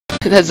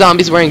That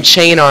zombie's wearing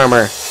chain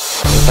armor.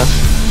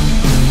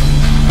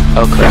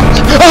 Oh crap.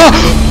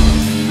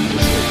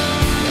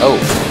 Oh.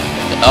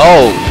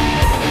 Oh.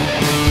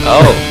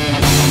 Oh.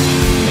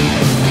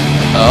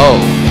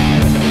 Oh.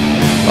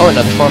 Oh,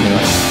 another formula.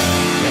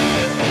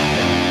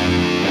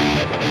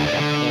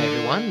 Hey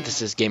everyone,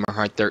 this is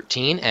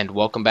GamerHeart13 and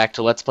welcome back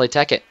to Let's Play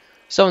Tekkit.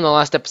 So in the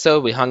last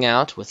episode we hung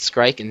out with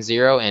Skrike and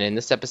Zero, and in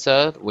this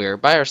episode we're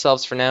by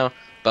ourselves for now,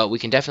 but we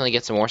can definitely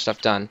get some more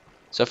stuff done.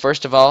 So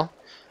first of all,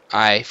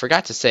 I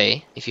forgot to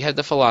say, if you have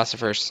the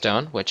Philosopher's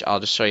Stone, which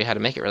I'll just show you how to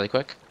make it really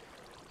quick.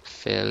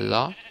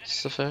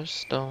 Philosopher's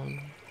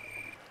Stone.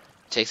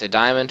 It takes a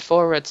diamond,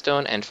 4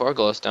 redstone, and 4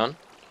 glowstone.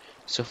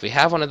 So if we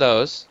have one of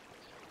those,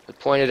 we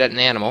point it at an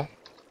animal,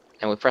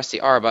 and we press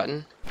the R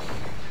button.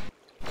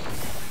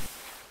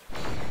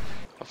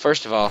 Well,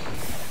 first of all,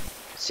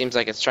 it seems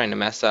like it's trying to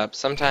mess up.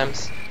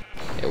 Sometimes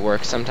it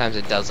works, sometimes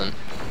it doesn't.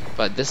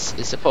 But this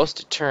is supposed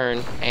to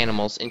turn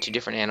animals into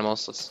different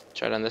animals. Let's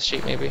try it on this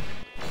sheet, maybe.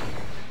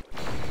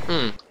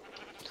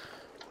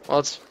 Well,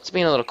 it's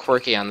being a little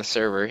quirky on the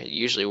server. It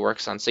usually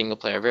works on single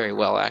player very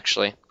well,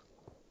 actually.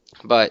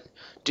 But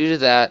due to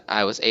that,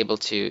 I was able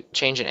to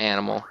change an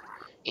animal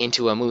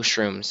into a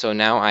mushroom. So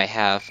now I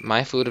have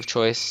my food of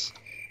choice.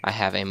 I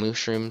have a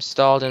mushroom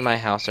stalled in my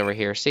house over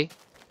here. See?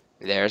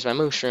 There's my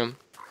mushroom.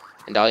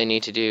 And all you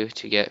need to do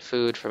to get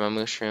food from a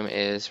mushroom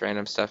is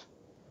random stuff.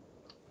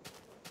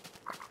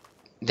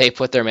 They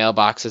put their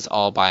mailboxes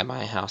all by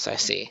my house, I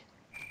see.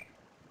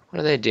 What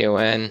are they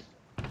doing?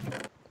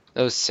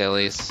 Those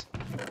sillies.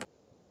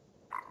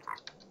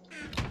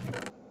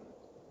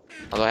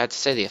 Although I have to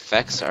say the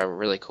effects are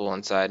really cool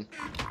inside.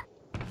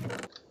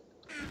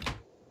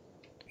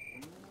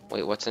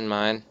 Wait, what's in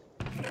mine?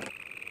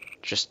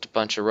 Just a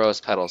bunch of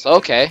rose petals.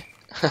 Okay.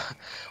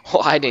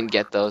 Well, I didn't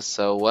get those,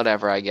 so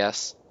whatever, I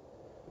guess.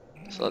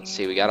 So let's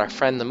see, we got our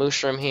friend the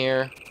mushroom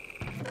here.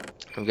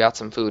 We've got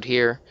some food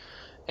here.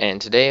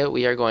 And today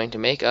we are going to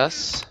make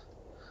us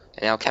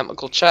an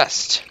alchemical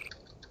chest.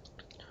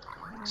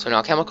 So an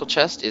alchemical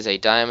chest is a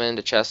diamond,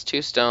 a chest,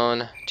 2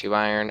 stone, 2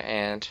 iron,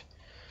 and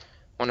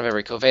 1 of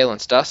every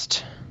covalence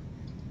dust.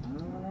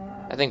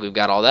 I think we've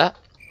got all that.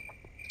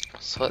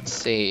 So let's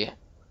see.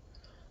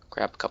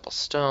 Grab a couple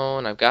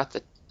stone. I've got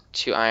the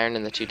 2 iron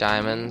and the 2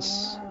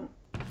 diamonds.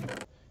 Do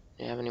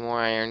you have any more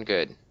iron?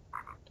 Good.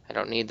 I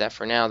don't need that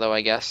for now, though,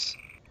 I guess.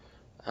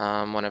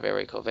 1 of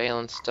every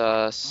covalence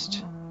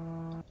dust.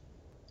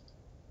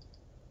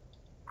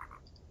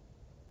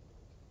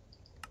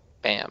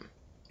 Bam.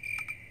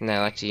 And I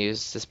like to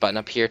use this button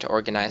up here to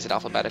organize it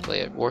alphabetically.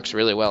 It works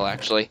really well,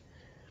 actually.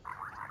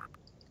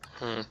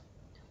 Don't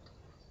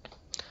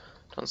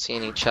see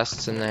any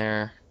chests in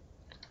there.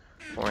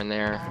 Or in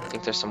there. I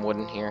think there's some wood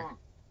in here.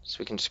 So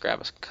we can just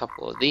grab a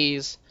couple of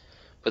these.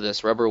 Put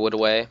this rubber wood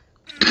away.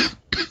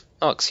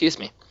 Oh, excuse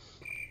me.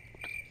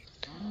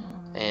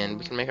 And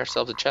we can make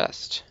ourselves a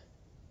chest.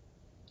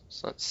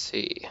 So let's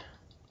see.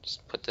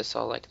 Just put this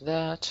all like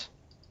that.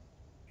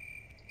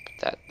 Put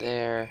that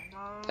there.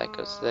 That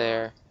goes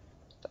there.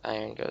 The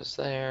iron goes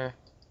there.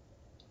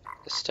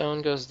 The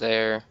stone goes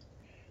there.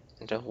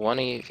 And 1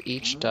 of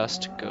each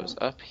dust goes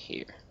up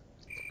here.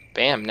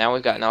 Bam! Now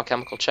we've got an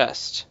alchemical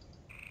chest.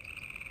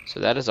 So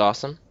that is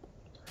awesome.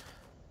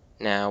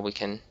 Now we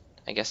can,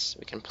 I guess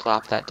we can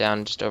plop that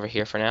down just over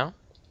here for now.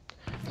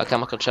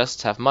 Alchemical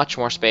chests have much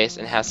more space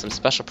and have some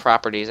special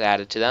properties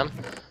added to them.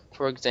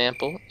 For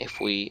example,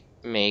 if we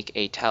make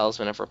a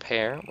talisman of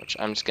repair, which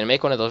I'm just going to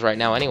make one of those right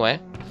now anyway.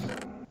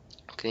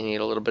 You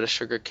need a little bit of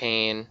sugar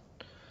cane,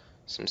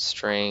 some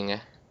string,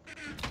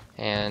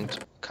 and a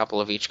couple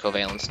of each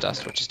covalence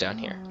dust, which is down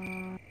here.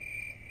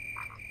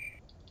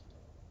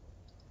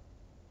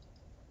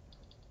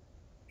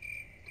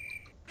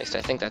 At least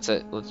I think that's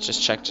it. Let's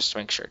just check just to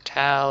make sure.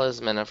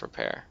 Talisman of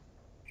repair.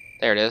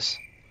 There it is.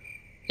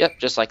 Yep,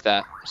 just like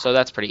that. So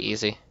that's pretty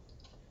easy.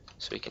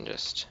 So we can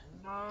just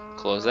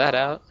close that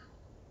out.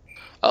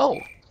 Oh,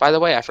 by the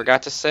way, I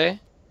forgot to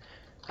say,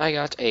 I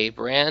got a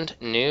brand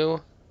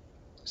new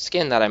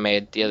skin that I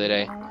made the other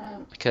day.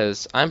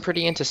 Because I'm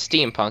pretty into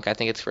steampunk. I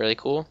think it's really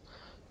cool.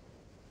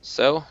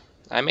 So,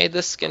 I made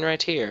this skin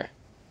right here.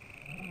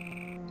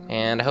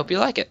 And I hope you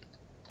like it.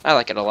 I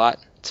like it a lot.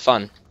 It's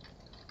fun.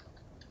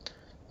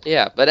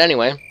 Yeah, but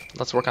anyway,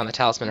 let's work on the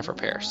talisman of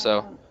repair.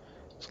 So,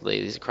 lay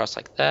these across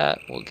like that.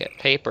 We'll get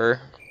paper.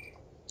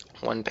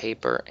 1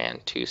 paper and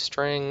 2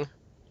 string.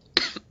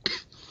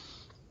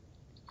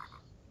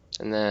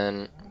 And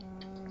then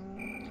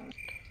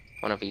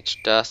 1 of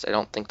each dust. I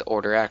don't think the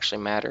order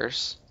actually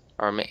matters.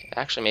 Or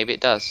actually, maybe it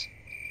does.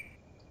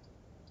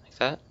 Like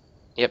that?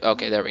 Yep,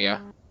 okay, there we go.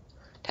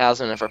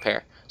 Talisman of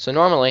repair. So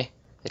normally,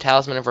 the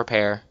talisman of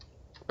repair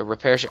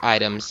repairs your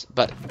items,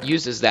 but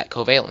uses that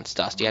covalence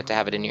dust. You have to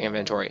have it in your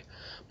inventory.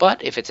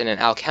 But if it's in an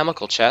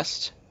alchemical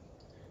chest,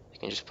 you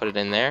can just put it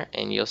in there,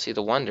 and you'll see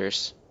the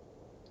wonders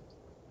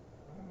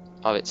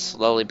of it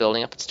slowly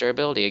building up its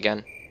durability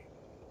again.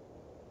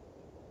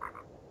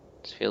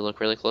 So if you look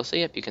really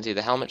closely, yep, you can see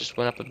the helmet just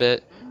went up a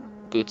bit.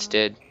 Boots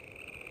did.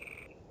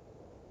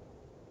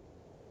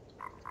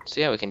 So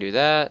yeah, we can do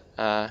that.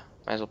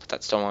 Might as well put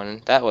that stone one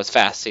in. That was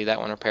fast. See, that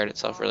one repaired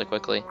itself really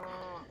quickly.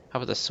 How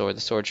about the sword?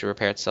 The sword should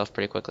repair itself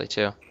pretty quickly,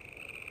 too.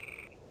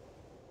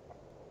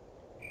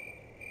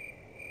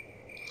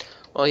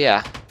 Well,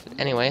 yeah. But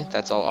anyway,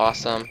 that's all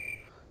awesome.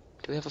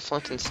 Do we have a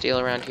flint and steel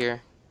around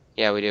here?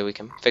 Yeah, we do. We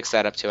can fix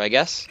that up, too, I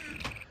guess.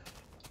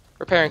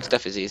 Repairing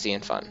stuff is easy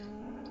and fun.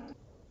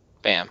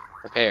 Bam.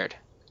 Repaired.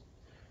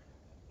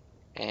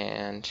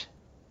 And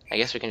I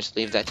guess we can just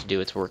leave that to do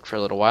its work for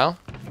a little while.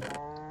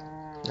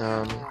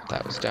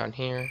 That was down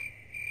here.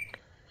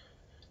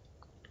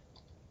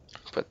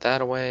 Put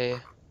that away.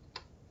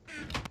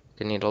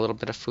 Gonna need a little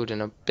bit of food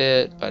in a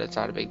bit, but it's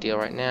not a big deal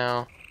right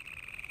now.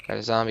 Got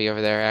a zombie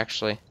over there,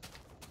 actually.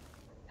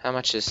 How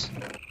much is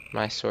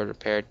my sword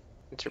repaired?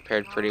 It's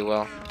repaired pretty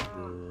well.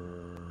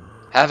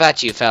 Have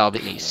at you, foul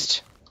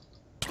beast.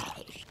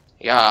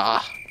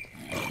 Yeah.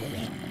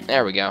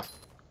 There we go.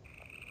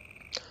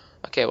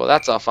 Okay, well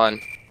that's all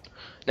fun.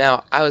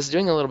 Now, I was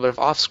doing a little bit of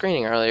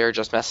off-screening earlier,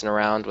 just messing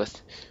around with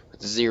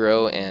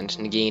Zero and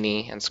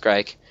Nagini and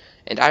Skrike,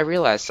 and I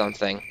realized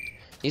something.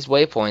 These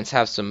waypoints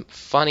have some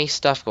funny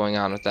stuff going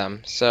on with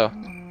them. So,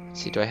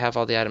 let's see, do I have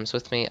all the items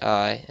with me?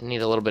 I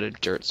need a little bit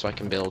of dirt so I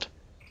can build.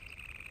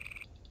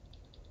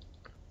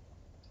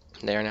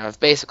 There, now I've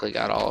basically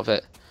got all of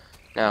it.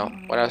 Now,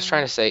 what I was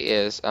trying to say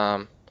is,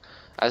 I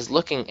was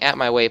looking at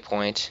my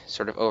waypoint,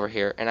 sort of over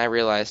here, and I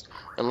realized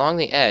along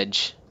the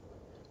edge,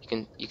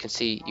 you can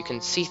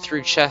see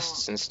through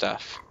chests and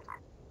stuff.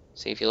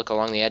 See, if you look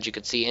along the edge, you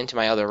could see into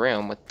my other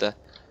room with the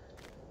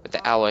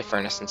alloy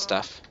furnace and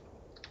stuff.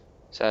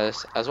 So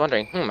I was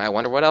wondering, I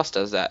wonder what else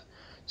does that.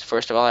 So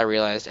first of all, I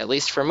realized, at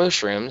least for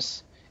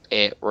mushrooms,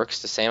 it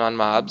works the same on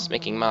mobs,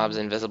 making mobs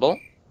invisible.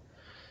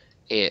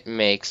 It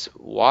makes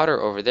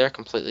water over there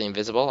completely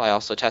invisible. I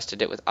also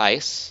tested it with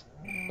ice,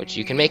 which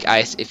you can make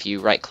ice if you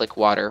right-click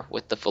water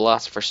with the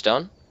Philosopher's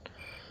Stone.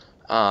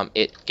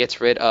 It gets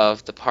rid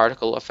of the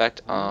particle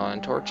effect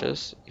on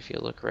torches. If you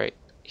look right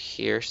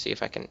here, see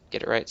if I can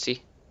get it right,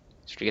 see?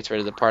 So it gets rid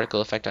of the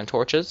particle effect on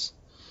torches.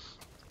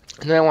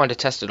 And then I wanted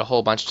to test it a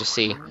whole bunch to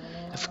see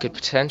if we could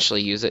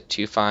potentially use it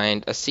to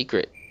find a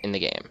secret in the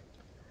game.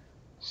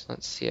 So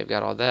let's see, I've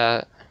got all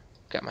that.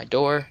 Got my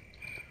door.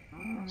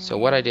 So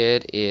what I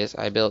did is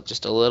I built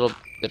just a little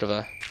bit of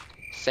a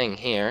thing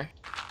here.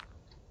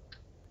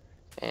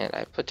 And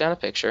I put down a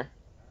picture,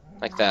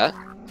 like that.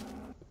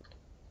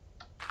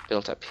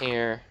 Built up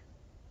here.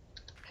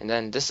 And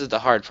then this is the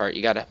hard part.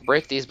 You gotta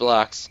break these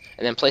blocks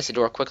and then place the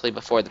door quickly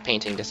before the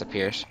painting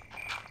disappears.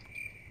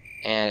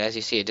 And as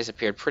you see, it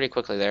disappeared pretty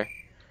quickly there.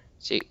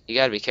 So you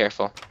gotta be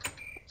careful.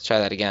 Let's try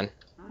that again.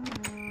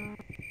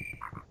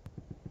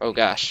 Oh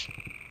gosh.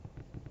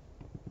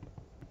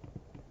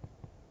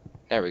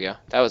 There we go.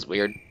 That was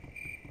weird.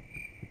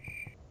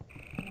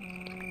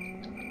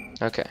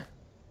 Okay.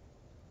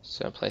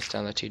 So place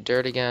down the 2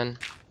 dirt again.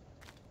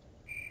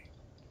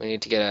 We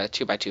need to get a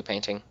 2x2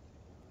 painting.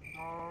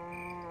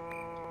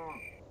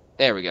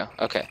 There we go.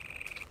 Okay.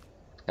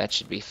 That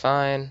should be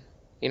fine.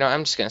 You know,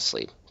 I'm just gonna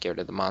sleep. Get rid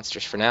of the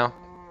monsters for now.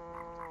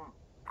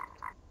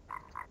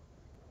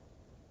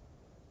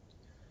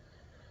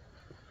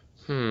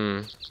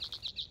 You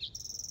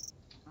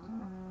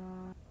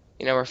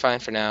know, we're fine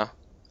for now.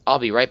 I'll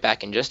be right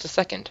back in just a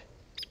second.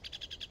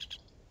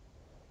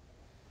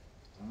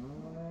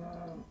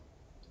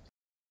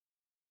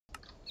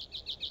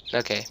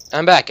 Okay,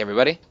 I'm back,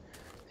 everybody.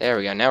 There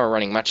we go. Now we're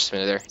running much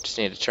smoother. Just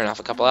need to turn off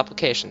a couple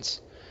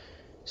applications.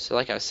 So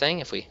like I was saying,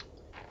 if we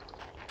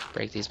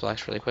break these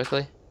blocks really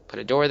quickly, put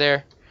a door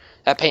there,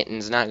 that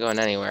painting's not going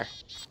anywhere.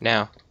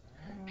 Now,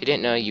 if you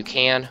didn't know, you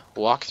can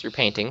walk through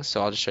paintings,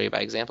 so I'll just show you by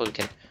example. We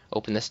can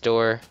open this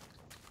door,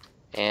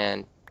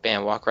 and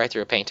bam, walk right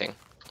through a painting.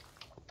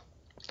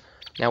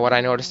 Now what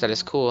I noticed that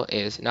is cool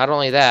is, not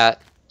only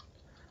that,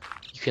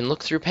 you can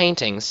look through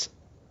paintings,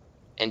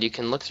 and you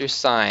can look through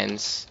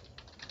signs,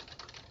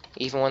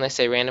 even when they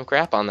say random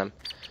crap on them.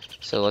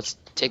 So let's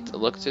take a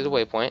look through the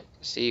waypoint.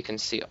 See, you can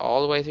see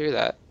all the way through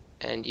that,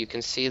 and you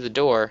can see the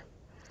door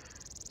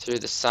through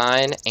the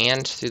sign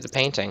and through the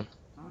painting.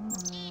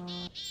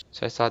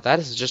 So I thought that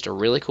is just a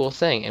really cool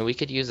thing, and we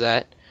could use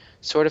that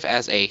sort of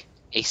as a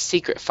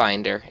secret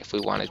finder if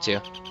we wanted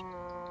to.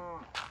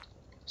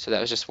 So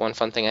that was just one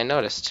fun thing I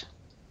noticed.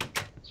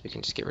 So we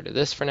can just get rid of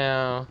this for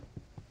now.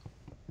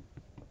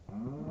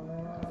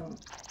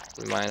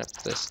 Mine up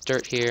this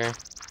dirt here.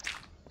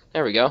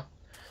 There we go.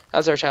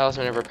 How's our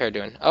talisman of repair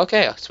doing?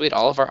 Okay, sweet.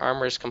 All of our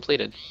armor is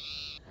completed.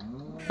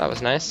 That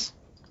was nice.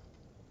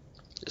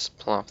 Just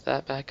plump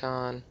that back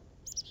on.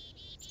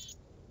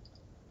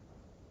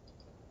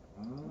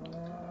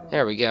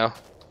 There we go.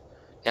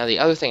 Now the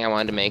other thing I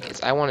wanted to make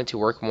is I wanted to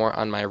work more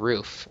on my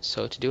roof.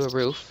 So to do a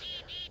roof,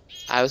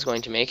 I was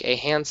going to make a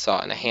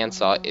handsaw, and a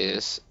handsaw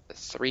is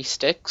 3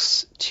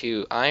 sticks,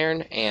 2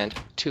 iron, and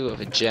 2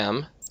 of a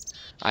gem.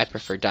 I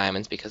prefer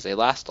diamonds because they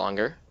last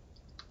longer.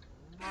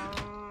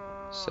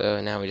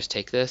 So now we just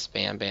take this,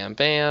 bam, bam,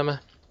 bam,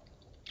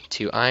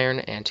 2 iron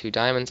and 2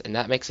 diamonds, and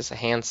that makes us a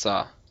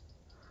handsaw.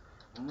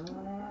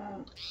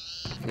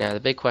 Now the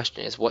big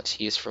question is what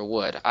to use for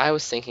wood. I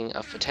was thinking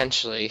of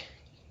potentially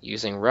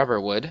using rubber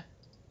wood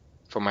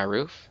for my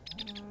roof.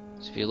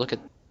 So if you look at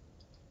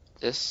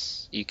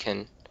this, you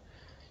can't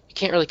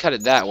really cut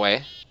it that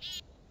way.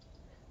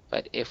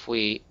 But if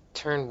we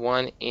turn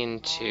one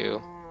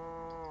into,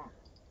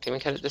 can we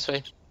cut it this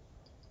way?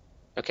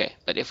 Okay,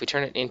 but if we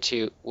turn it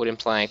into wooden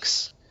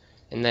planks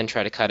and then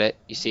try to cut it,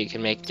 you see you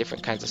can make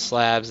different kinds of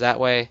slabs that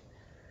way.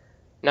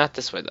 Not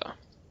this way though.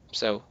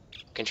 So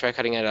we can try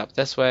cutting it up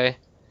this way.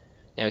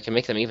 Now we can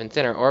make them even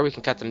thinner, or we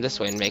can cut them this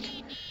way and make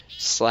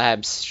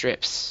slab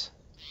strips.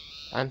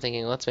 I'm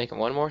thinking let's make them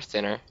one more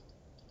thinner.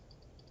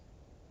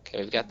 Okay,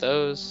 we've got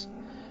those.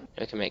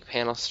 We can make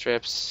panel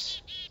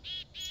strips,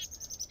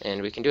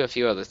 and we can do a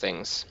few other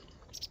things.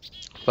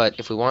 But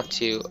if we want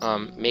to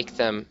make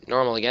them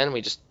normal again,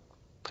 we just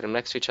put them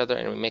next to each other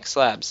and we make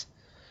slabs.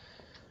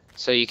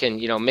 So you can,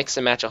 mix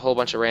and match a whole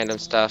bunch of random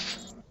stuff.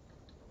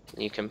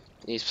 You can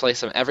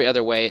place them every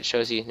other way. It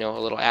shows you, a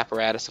little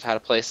apparatus of how to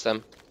place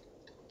them.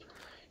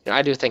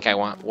 I do think I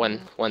want one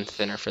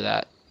thinner for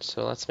that.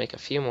 So let's make a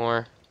few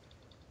more.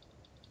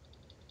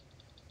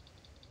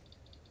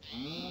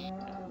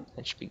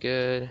 That should be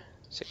good.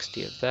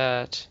 60 of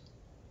that.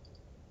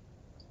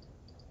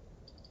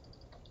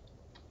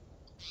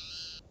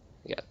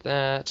 We got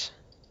that.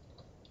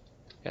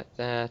 Got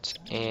that.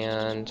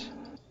 And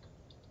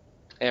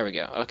there we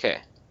go.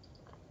 Okay.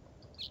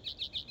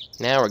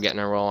 Now we're getting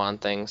a roll on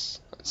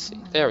things. Let's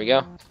see. There we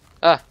go.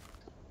 Ah!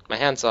 My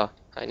handsaw.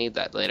 I need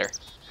that later.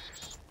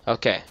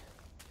 Okay.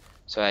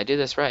 So I do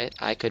this right,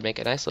 I could make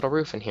a nice little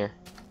roof in here.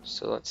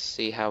 So let's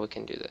see how we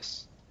can do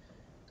this.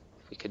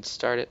 We could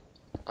start it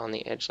on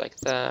the edge like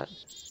that.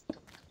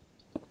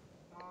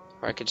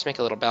 Or I could just make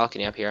a little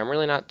balcony up here. I'm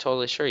really not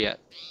totally sure yet.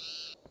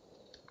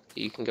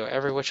 You can go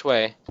every which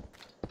way.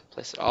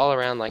 Place it all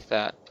around like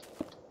that.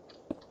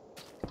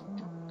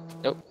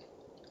 Nope.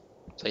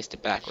 Placed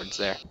it backwards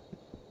there.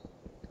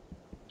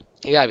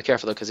 You gotta be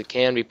careful though, because it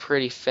can be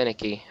pretty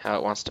finicky how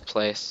it wants to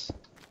place.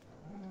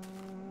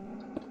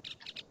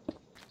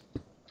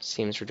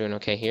 Seems we're doing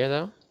okay here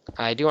though.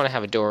 I do want to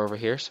have a door over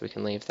here, so we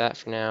can leave that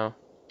for now.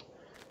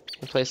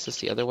 Can we place this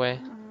the other way?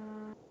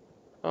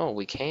 Oh,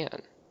 we can.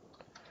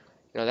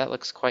 That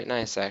looks quite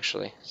nice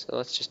actually. So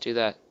let's just do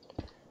that.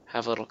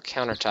 Have a little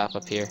countertop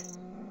up here.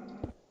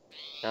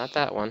 Not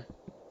that one.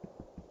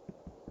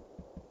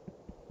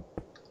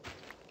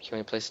 Can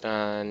we place it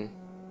on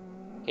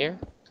here?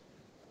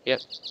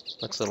 Yep.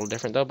 Looks a little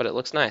different though, but it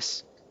looks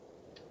nice.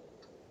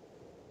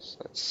 So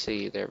let's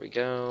see. There we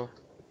go.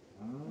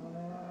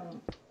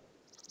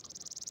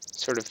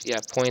 Sort of,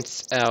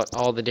 points out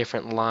all the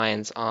different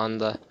lines on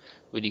the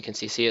wood. You can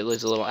see it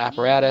leaves a little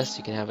apparatus.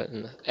 You can have it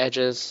in the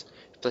edges.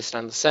 Place it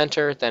on the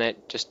center, then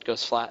it just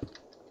goes flat.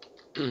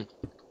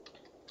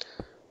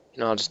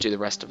 I'll just do the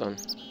rest of them,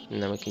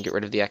 and then we can get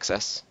rid of the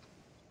excess.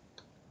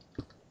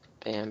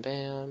 Bam,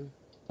 bam,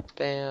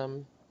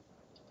 bam.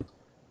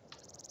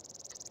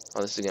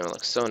 Oh, this is gonna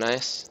look so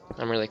nice.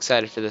 I'm really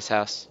excited for this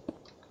house.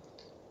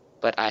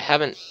 But I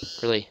haven't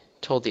really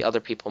told the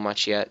other people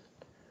much yet,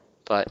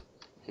 but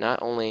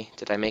not only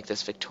did I make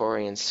this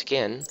Victorian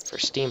skin for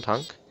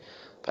steampunk,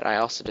 but I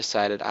also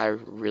decided I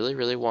really,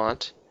 really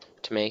want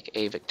to make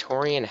a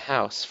Victorian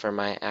house for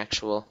my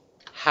actual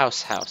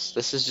house.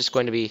 This is just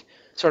going to be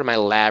sort of my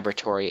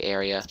laboratory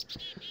area,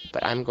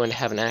 but I'm going to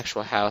have an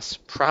actual house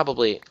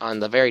probably on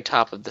the very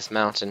top of this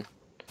mountain.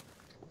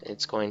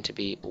 It's going to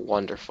be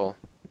wonderful.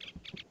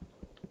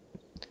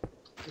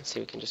 Let's see,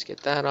 we can just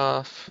get that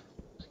off,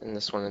 and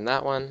this one and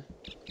that one.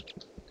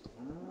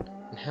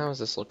 And how is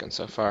this looking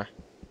so far?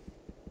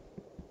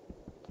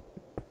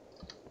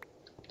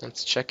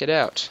 Let's check it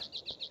out.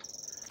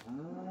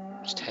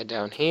 Just head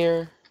down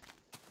here.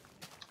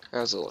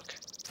 How's it look?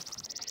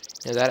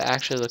 That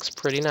actually looks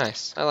pretty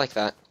nice. I like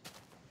that.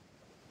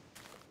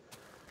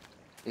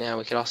 Now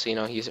we could also,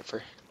 use it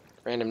for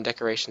random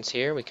decorations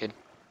here. We could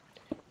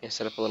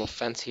set up a little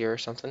fence here or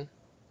something.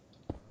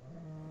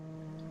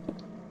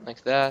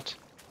 Like that.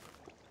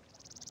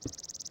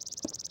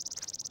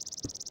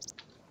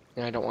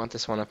 I don't want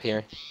this one up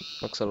here.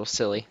 Looks a little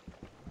silly.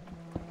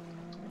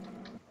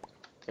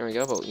 There we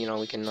go, but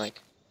we can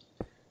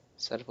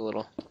set up a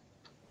little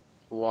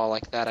wall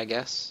like that, I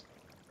guess.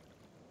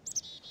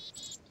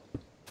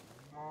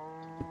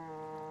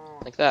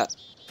 Like that.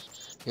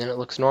 And then it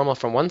looks normal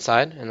from one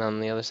side, and on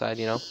the other side,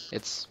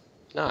 it's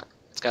not.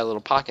 It's got a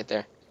little pocket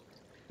there.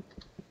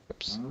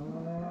 Oops.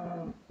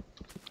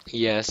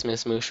 Yes,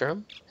 Miss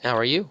Mushroom. How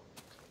are you?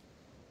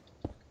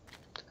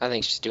 I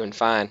think she's doing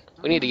fine.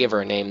 We need to give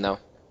her a name, though.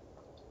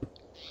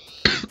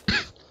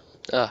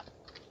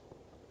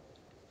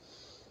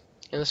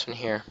 And this one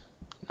here.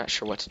 Not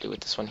sure what to do with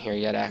this one here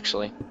yet,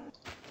 actually.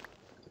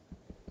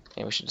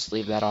 Maybe we should just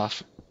leave that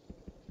off.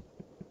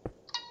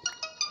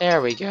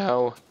 There we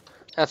go.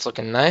 That's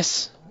looking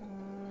nice.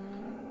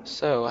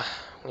 So,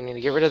 we need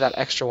to get rid of that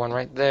extra one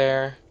right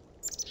there.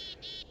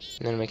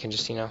 And then we can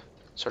just,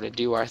 sort of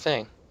do our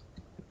thing.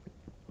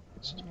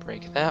 Let's just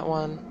break that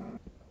one.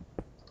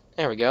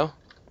 There we go.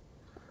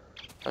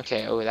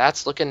 Okay, oh,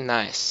 that's looking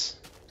nice.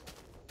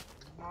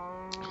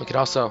 We could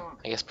also,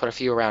 I guess, put a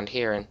few around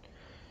here and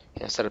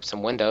set up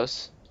some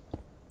windows.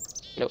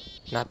 Nope,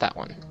 not that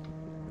one.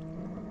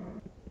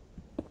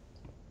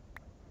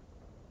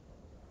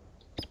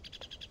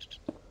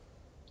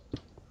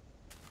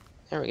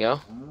 There we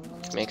go.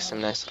 Make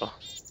some nice little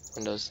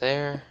windows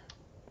there.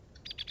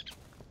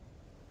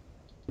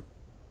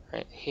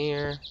 Right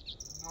here.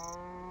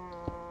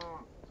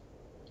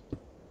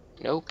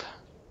 Nope.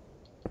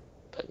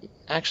 But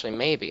actually,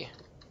 maybe.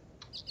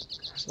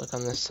 Let's look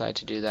on this side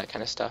to do that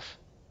kind of stuff.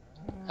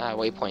 Ah,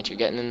 waypoint, you're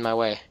getting in my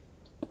way.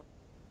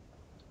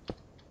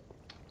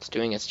 It's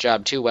doing its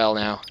job too well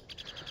now.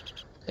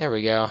 There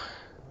we go.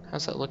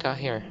 How's that look out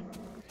here?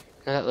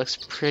 Now, that looks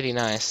pretty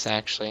nice,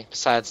 actually.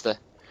 Besides the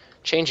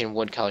change in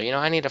wood color. You know,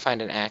 I need to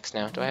find an axe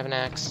now. Do I have an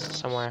axe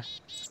somewhere?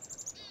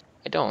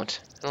 I don't.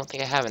 I don't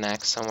think I have an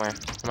axe somewhere.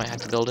 I might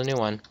have to build a new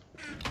one.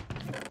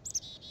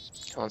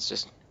 Let's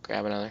just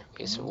grab another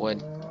piece of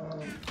wood.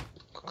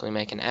 Quickly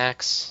make an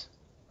axe.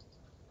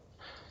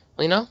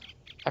 Well, you know,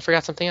 I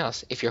forgot something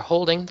else. If you're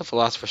holding the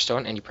Philosopher's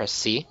Stone and you press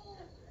C,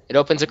 it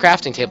opens a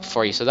crafting table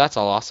for you, so that's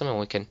all awesome, and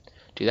we can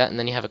do that, and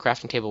then you have a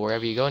crafting table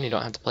wherever you go, and you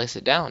don't have to place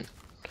it down.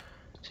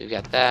 So you've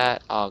got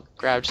that. I'll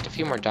grab just a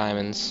few more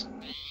diamonds.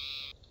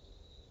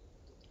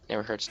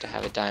 Never hurts to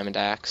have a diamond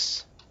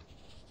axe.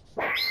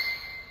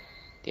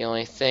 The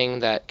only thing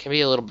that can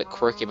be a little bit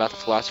quirky about the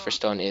Philosopher's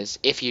Stone is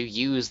if you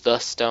use the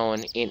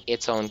stone in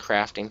its own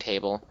crafting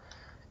table,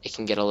 it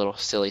can get a little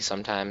silly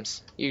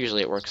sometimes.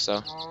 Usually it works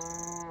though.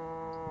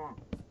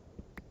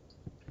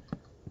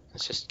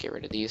 Let's just get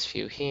rid of these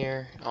few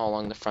here, all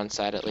along the front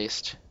side at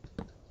least.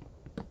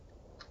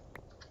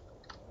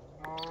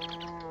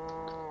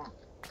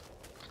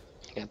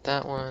 Got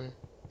that one.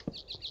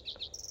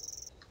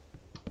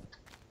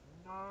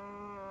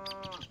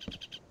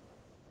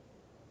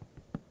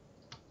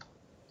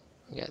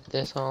 We got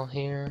this all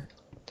here.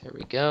 There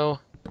we go.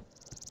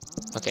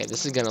 Okay,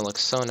 this is gonna look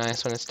so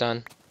nice when it's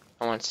done.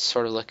 I want it to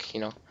sort of look, you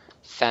know,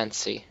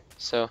 fancy.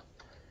 So,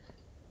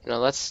 you know,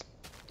 let's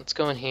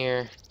go in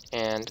here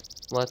and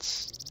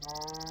let's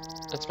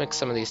mix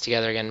some of these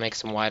together again, make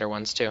some wider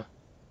ones too.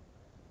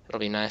 It'll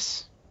be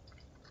nice.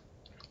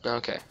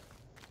 Okay.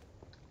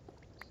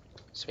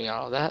 So we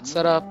got all that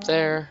set up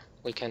there.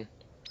 We can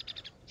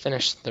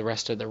finish the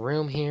rest of the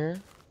room here.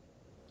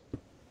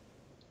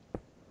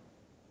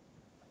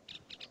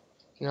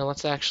 You know,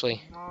 let's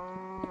actually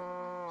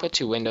put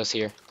 2 windows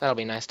here. That'll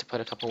be nice to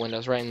put a couple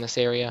windows right in this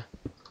area.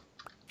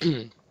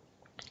 We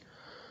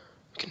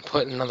can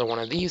put another one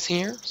of these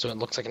here, so it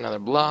looks like another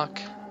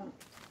block.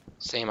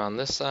 Same on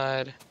this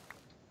side.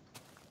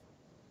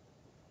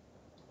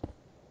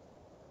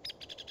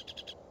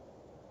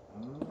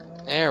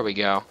 There we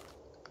go.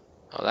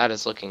 Oh, that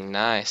is looking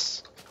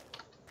nice.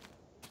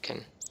 We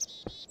can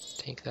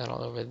take that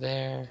all over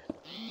there.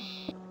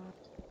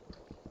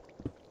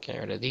 Get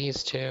rid of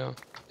these 2.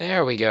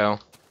 There we go.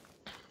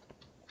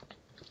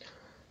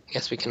 I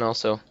guess we can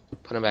also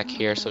put them back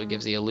here so it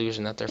gives the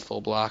illusion that they're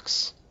full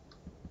blocks.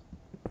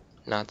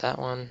 Not that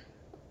one.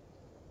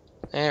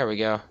 There we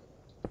go.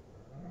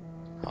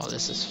 Oh,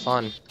 this is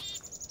fun.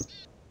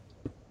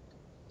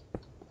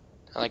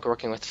 I like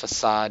working with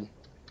facade.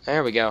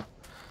 There we go.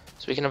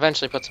 So we can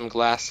eventually put some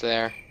glass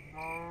there.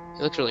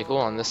 It looks really cool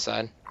on this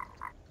side.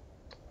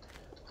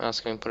 What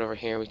else can we put over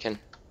here? We can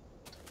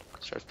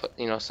sort of put,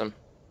 you know, some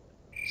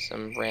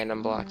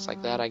random blocks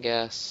like that, I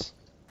guess.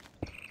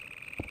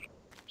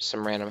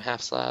 Some random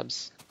half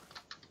slabs.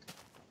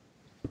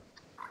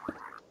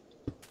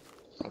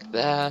 Like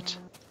that.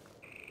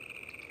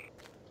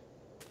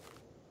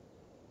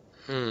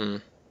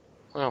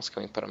 What else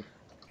can we put them?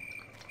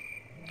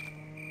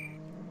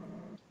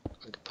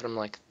 We could put them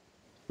like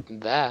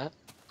that.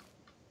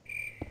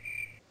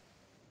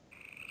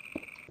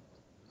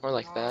 Or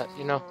like that,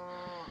 you know.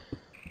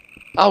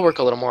 I'll work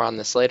a little more on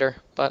this later,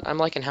 but I'm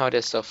liking how it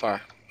is so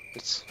far.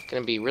 It's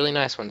gonna be really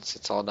nice when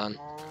it's all done.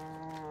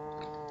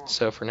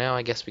 So for now,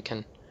 I guess we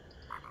can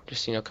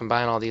just, you know,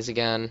 combine all these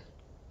again.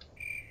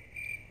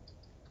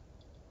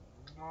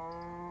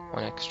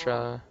 One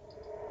extra.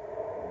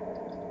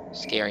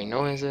 Scary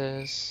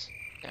noises.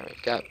 Now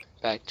we've got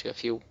back to a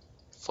few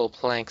full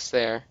planks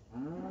there.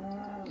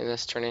 Can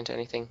this turn into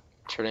anything?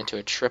 Turn into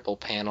a triple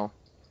panel.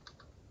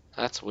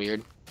 That's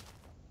weird.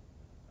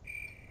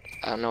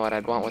 I don't know what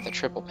I'd want with a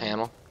triple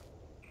panel.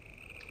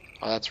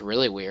 Oh, that's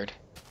really weird.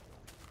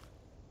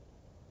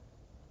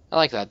 I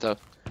like that though.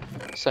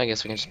 So I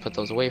guess we can just put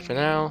those away for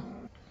now.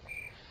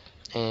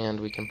 And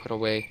we can put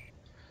away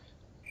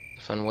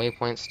the fun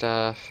waypoint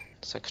stuff.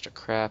 This extra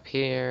crap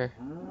here.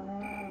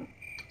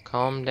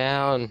 Calm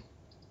down.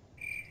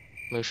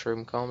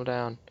 Mushroom, calm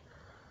down.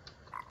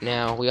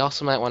 Now, we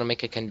also might want to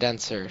make a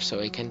condenser. So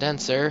a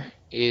condenser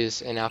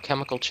is an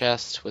alchemical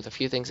chest with a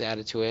few things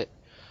added to it.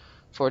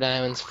 4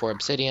 diamonds, 4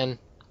 obsidian.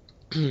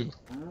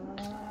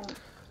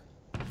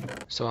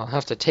 So I'll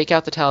have to take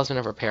out the Talisman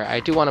of Repair. I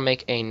do want to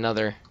make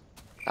another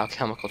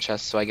alchemical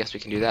chest, so I guess we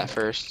can do that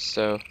first.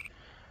 So,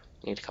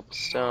 need a couple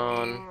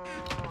stone.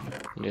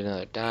 Need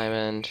another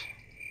diamond.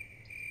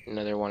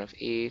 Another one of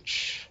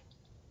each.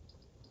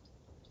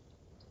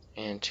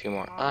 And 2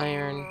 more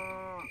iron.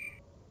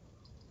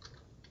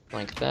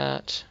 Like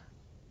that.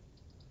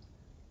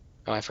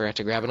 Oh, I forgot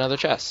to grab another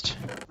chest.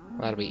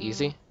 That'll be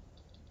easy.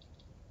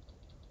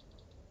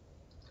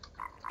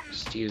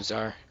 Just use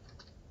our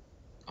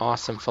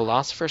awesome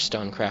Philosopher's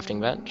Stone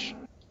crafting bench.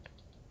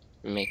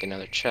 Make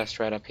another chest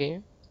right up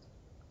here.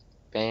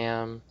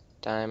 Bam.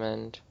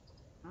 Diamond.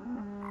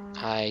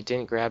 I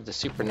didn't grab the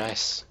super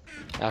nice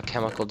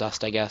alchemical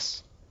dust, I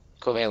guess.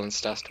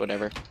 Covalence dust,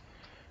 whatever.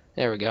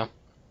 There we go.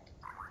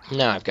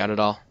 Now I've got it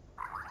all.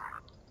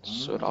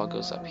 So it all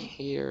goes up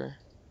here.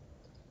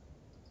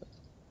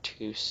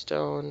 2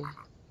 stone,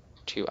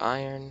 2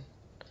 iron,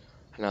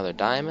 another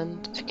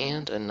diamond,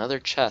 and another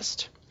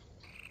chest.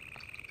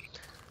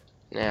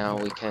 Now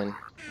we can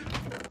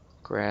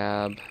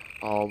grab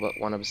all but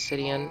 1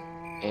 obsidian,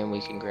 and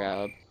we can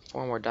grab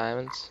 4 more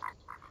diamonds.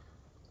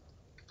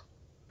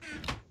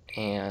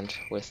 And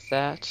with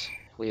that,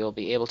 we will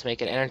be able to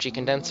make an energy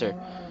condenser,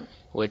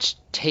 which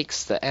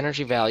takes the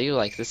energy value,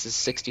 like this is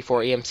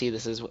 64 EMC,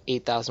 this is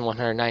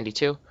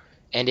 8,192,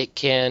 and it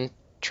can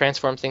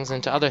transform things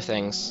into other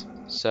things.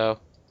 So,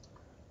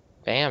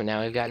 bam,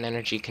 now we've got an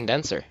energy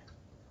condenser.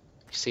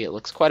 You see it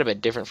looks quite a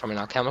bit different from an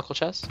alchemical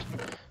chest.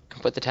 You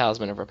can put the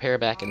Talisman of Repair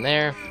back in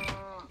there.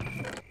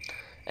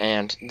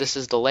 And this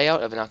is the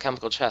layout of an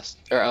alchemical chest,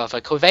 or of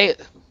an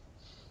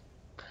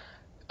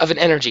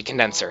energy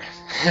condenser.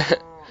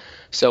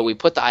 So we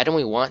put the item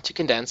we want to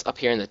condense up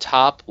here in the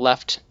top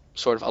left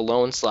sort of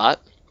alone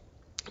slot.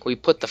 We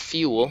put the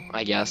fuel,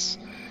 I guess,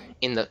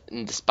 in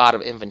this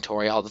bottom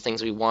inventory, all the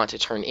things we want to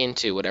turn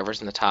into whatever's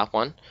in the top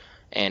one.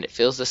 And it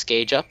fills this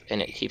gauge up,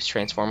 and it keeps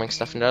transforming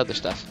stuff into other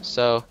stuff.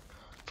 So,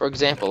 for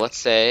example, let's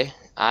say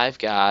I've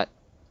got,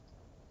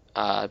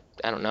 I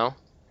don't know,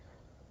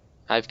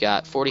 I've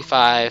got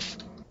 45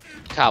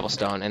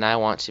 cobblestone, and I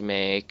want to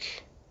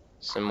make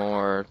some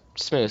more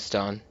smooth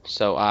stone.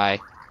 So I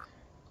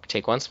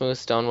take 1 smooth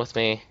stone with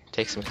me,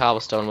 take some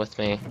cobblestone with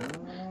me,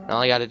 and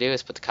all I gotta do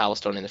is put the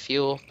cobblestone in the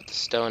fuel, put the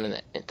stone in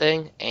the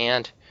thing,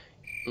 and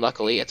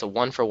luckily it's a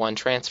 1-for-1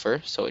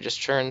 transfer, so it just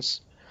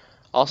churns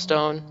all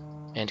stone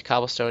and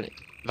cobblestone,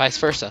 vice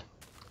versa.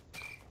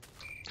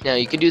 Now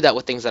you can do that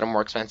with things that are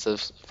more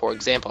expensive. For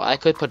example, I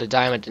could put a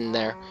diamond in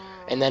there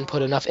and then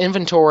put enough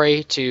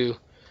inventory to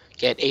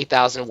get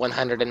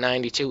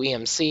 8,192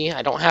 EMC.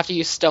 I don't have to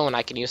use stone.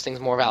 I can use things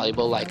more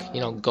valuable like, you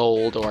know,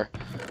 gold or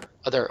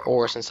other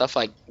ores and stuff.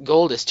 Like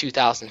gold is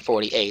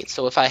 2,048.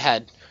 So if I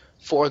had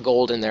 4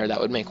 gold in there,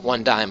 that would make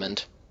 1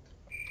 diamond.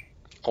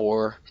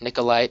 Or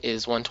nickelite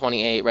is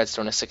 128,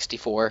 redstone is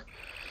 64,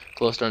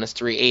 glowstone is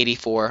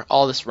 384,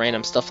 all this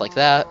random stuff like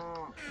that.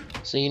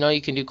 So you know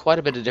you can do quite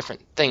a bit of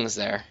different things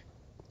there.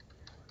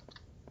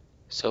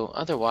 So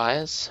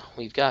otherwise,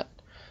 we've got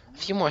a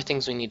few more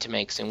things we need to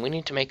make soon. We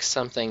need to make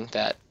something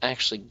that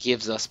actually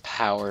gives us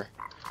power.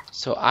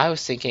 So I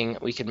was thinking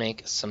we could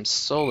make some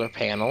solar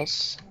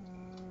panels.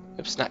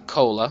 Oops, not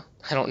cola.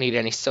 I don't need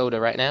any soda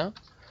right now.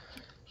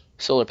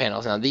 Solar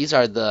panels. Now these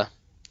are the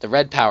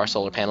red power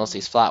solar panels,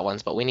 these flat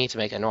ones, but we need to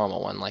make a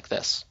normal one like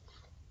this.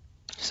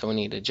 So we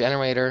need a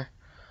generator,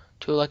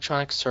 2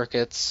 electronic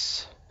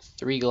circuits,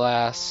 3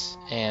 glass,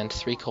 and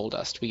 3 coal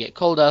dust. We get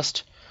coal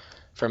dust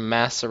from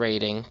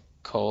macerating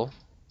coal.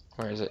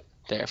 Where is it?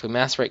 There. If we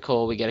macerate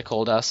coal, we get a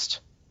coal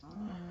dust.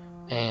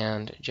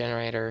 And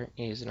generator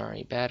is an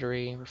RE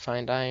battery,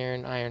 refined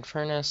iron, iron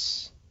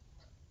furnace,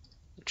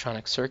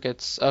 electronic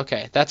circuits.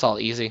 Okay, that's all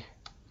easy.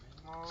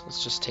 So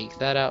let's just take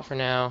that out for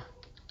now.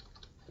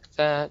 Like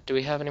that. Do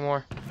we have any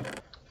more?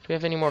 Do we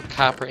have any more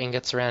copper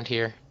ingots around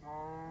here?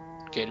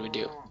 Good, we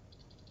do.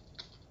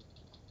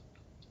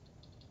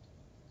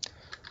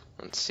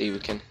 Let's see, we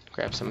can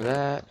grab some of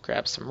that,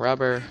 grab some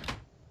rubber.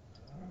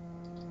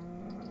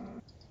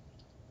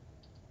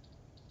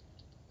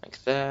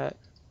 Like that.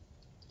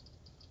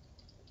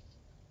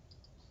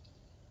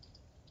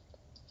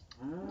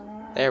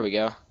 There we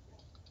go.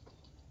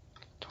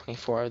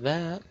 24 of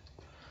that.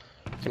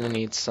 Gonna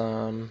need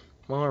some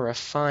more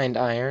refined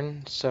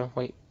iron. So,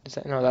 wait, is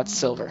that? No, that's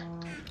silver.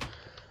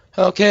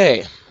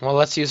 Okay, well,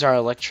 let's use our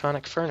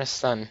electronic furnace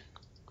then.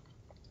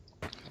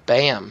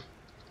 Bam.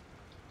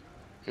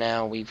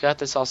 Now, we've got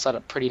this all set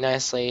up pretty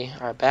nicely.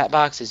 Our bat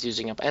box is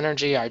using up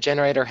energy. Our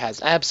generator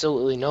has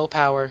absolutely no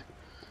power.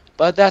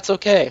 But that's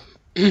okay.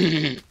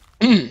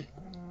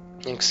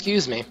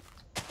 Excuse me.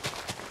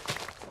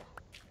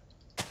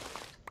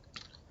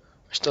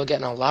 We're still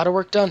getting a lot of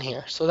work done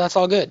here, so that's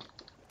all good.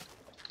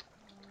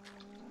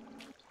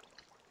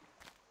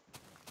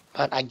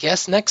 But I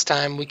guess next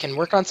time we can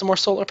work on some more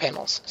solar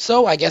panels.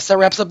 So I guess that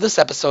wraps up this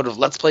episode of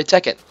Let's Play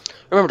Tekkit.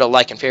 Remember to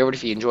like and favorite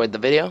if you enjoyed the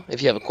video.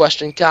 If you have a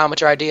question,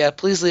 comment, or idea,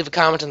 please leave a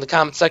comment in the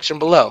comment section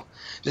below.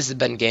 This has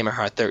been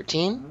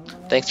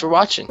GamerHeart13. Thanks for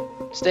watching.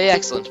 Stay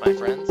excellent, my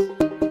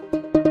friends.